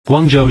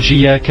Guangzhou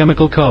Zhiye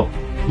Chemical Co.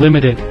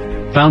 Limited,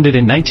 founded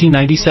in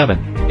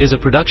 1997, is a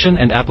production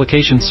and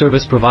application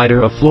service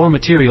provider of floor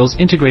materials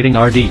integrating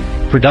R&D,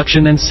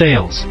 production and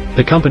sales.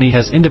 The company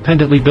has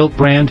independently built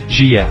brand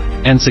Zhiye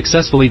and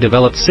successfully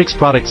developed 6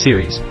 product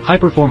series: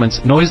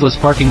 high-performance, noiseless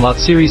parking lot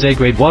series,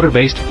 A-grade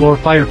water-based floor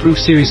fireproof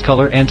series,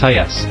 color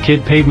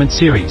anti-skid pavement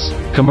series,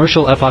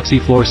 commercial epoxy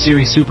floor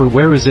series, super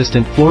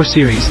wear-resistant floor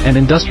series, and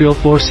industrial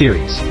floor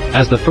series.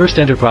 As the first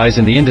enterprise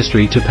in the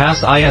industry to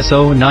pass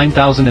ISO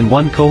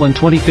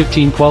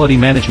 9001:2015 Quality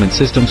Management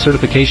System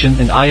certification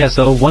and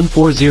ISO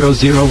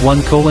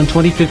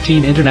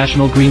 14001:2015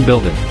 International Green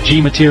Building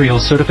G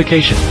Materials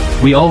certification,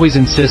 we always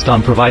insist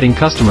on providing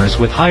customers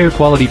with higher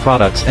quality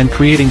products and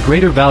creating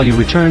greater value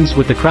returns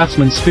with the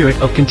craftsman spirit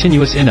of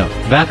continuous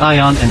innovation,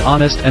 an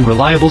honest and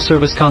reliable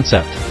service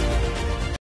concept.